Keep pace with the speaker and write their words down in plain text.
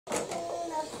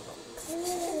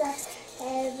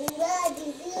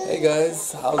Hey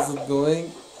guys, how's it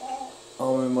going?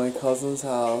 I'm in my cousin's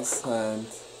house and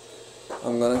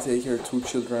I'm gonna take her two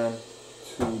children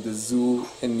to the zoo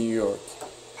in New York.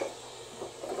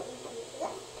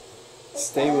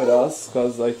 Stay with us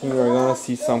because I think we're gonna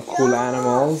see some cool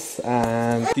animals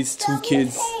and these two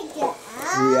kids'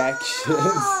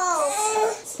 reactions.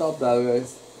 Stop that,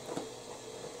 guys.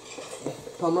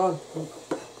 Come on,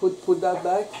 put that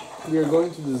back. We are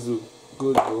going to the zoo.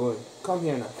 Good boy. Come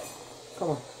here now.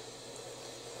 Come on.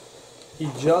 He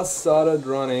just started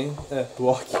running,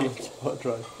 walking, not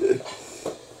running.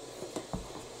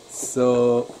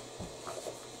 So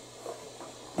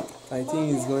I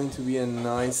think it's going to be a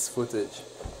nice footage.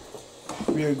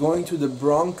 We are going to the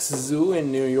Bronx Zoo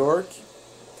in New York,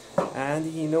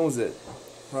 and he knows it,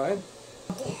 right?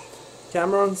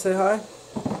 Cameron, say hi.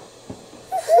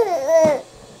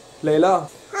 Layla.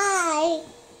 Hi.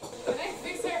 Can I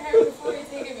fix her hair before you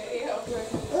take a video?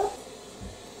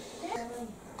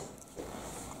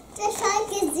 The shark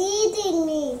is eating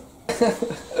me.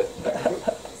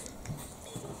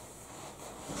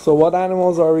 So what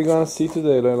animals are we gonna see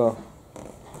today, Layla?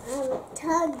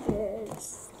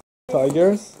 Tigers.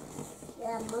 Tigers?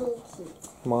 Yeah, monkeys.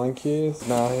 Monkeys?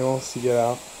 Now he wants to get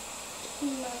out.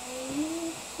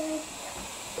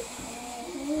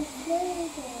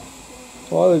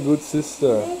 What a good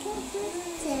sister.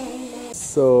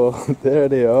 So there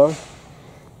they are,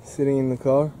 sitting in the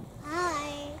car.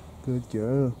 Hi. Good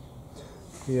girl.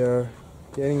 We are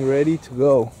getting ready to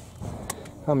go.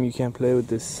 Come, you can play with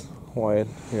this while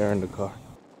we are in the car.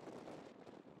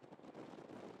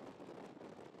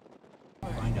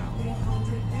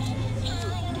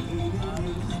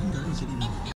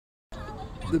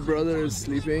 The brother is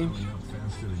sleeping.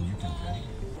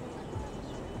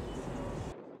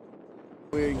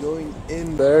 We're going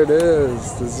in. There it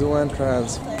is, the zoo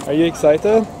entrance. Are you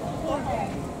excited?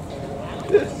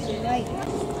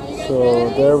 So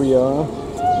there we are.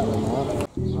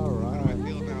 Alright. How I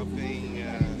feel about being a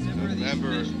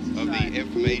member of the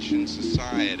Information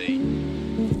Society.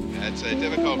 That's a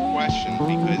difficult question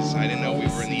because I didn't know we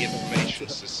were in the Information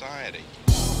Society.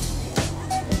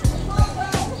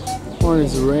 Oh,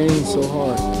 it's raining so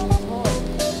hard.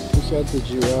 Look at the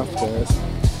giraffe, guys.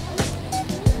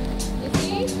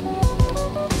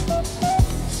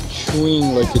 It's chewing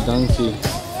like a donkey.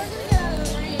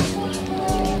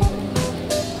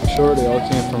 I'm sure they all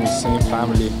came from the same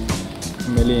family a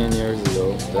million years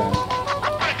ago. Then.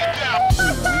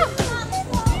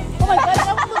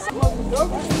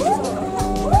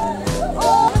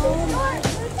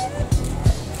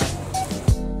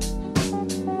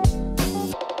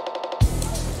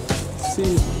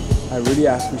 See, I really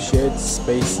appreciate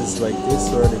spaces like this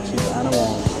where they keep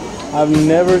animals. I've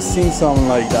never seen something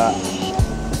like that.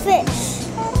 Fish.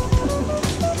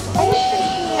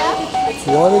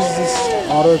 What is this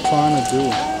otter trying to do?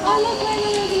 Oh, look,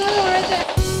 there's another one right there.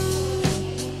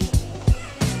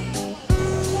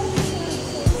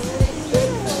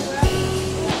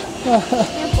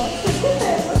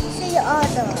 See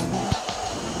other.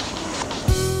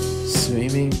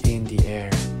 Swimming in the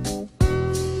air.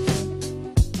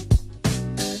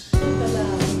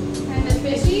 And the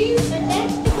fishies?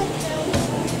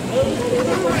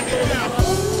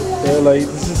 They're like,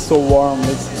 this is so warm,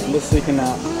 let's take a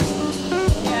nap.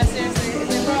 Yeah, seriously.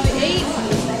 They probably ate,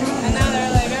 and now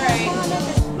they're like, alright.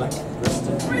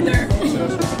 Right there.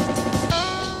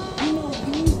 Oh,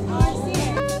 I see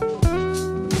it.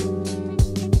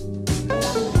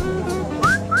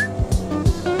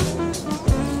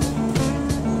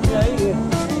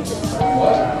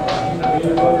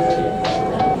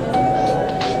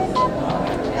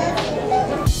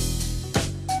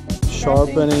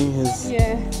 Sharpening his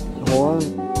horn.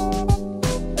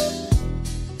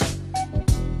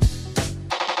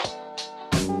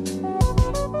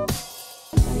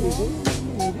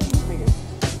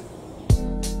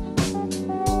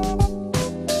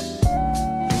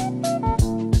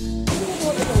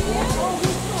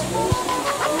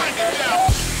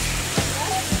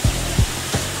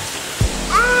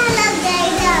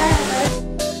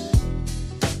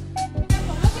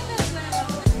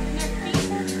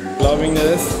 Loving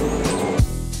this.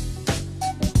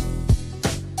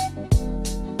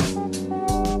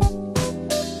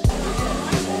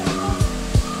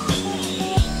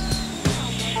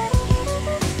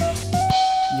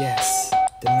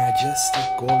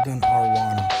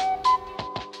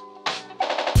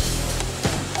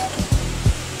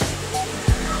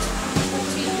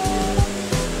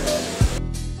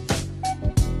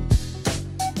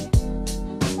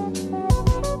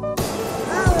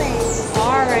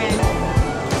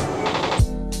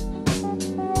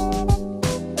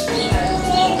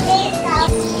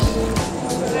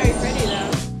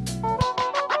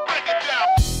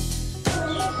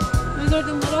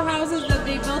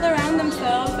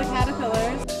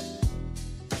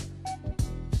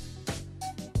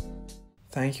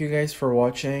 Thank you guys for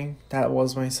watching. That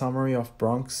was my summary of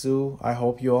Bronx Zoo. I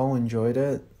hope you all enjoyed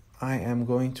it. I am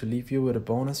going to leave you with a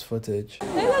bonus footage.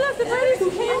 Hey, look, the birdies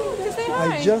came to say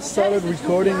hi. I just started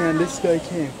recording and this guy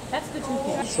came. That's the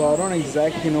toucan. So I don't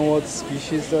exactly know what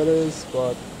species that is,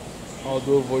 but I'll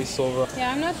do a voiceover.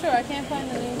 Yeah, I'm not sure. I can't find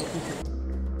the name.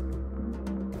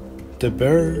 The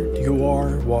bird you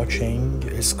are watching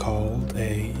is called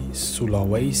a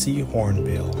Sulawesi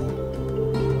hornbill.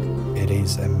 It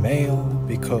is a male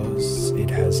because it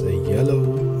has a yellow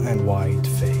and white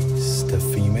face. The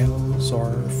females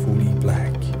are fully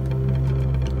black.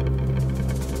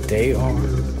 They are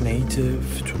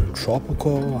native to the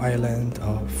tropical island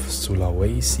of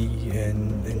Sulawesi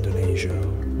in Indonesia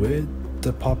with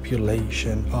the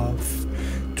population of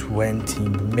 20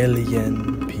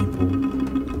 million people,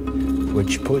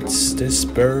 which puts this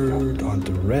bird on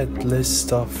the red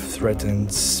list of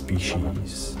threatened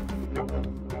species.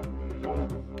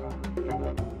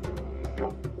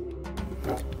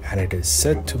 And it is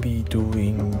said to be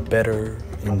doing better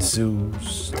in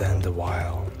zoos than the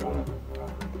wild.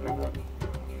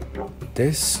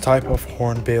 This type of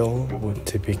hornbill would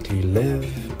typically live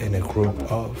in a group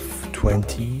of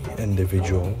 20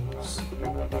 individuals,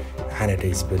 and it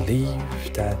is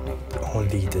believed that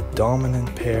only the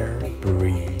dominant pair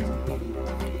breed,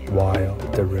 while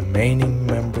the remaining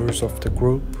members of the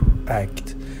group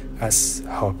act as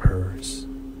helpers.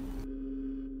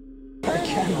 I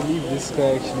can't believe this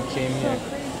guy actually came here.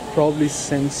 Probably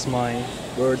sensed my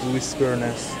bird whisker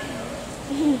nest.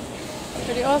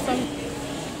 Pretty awesome.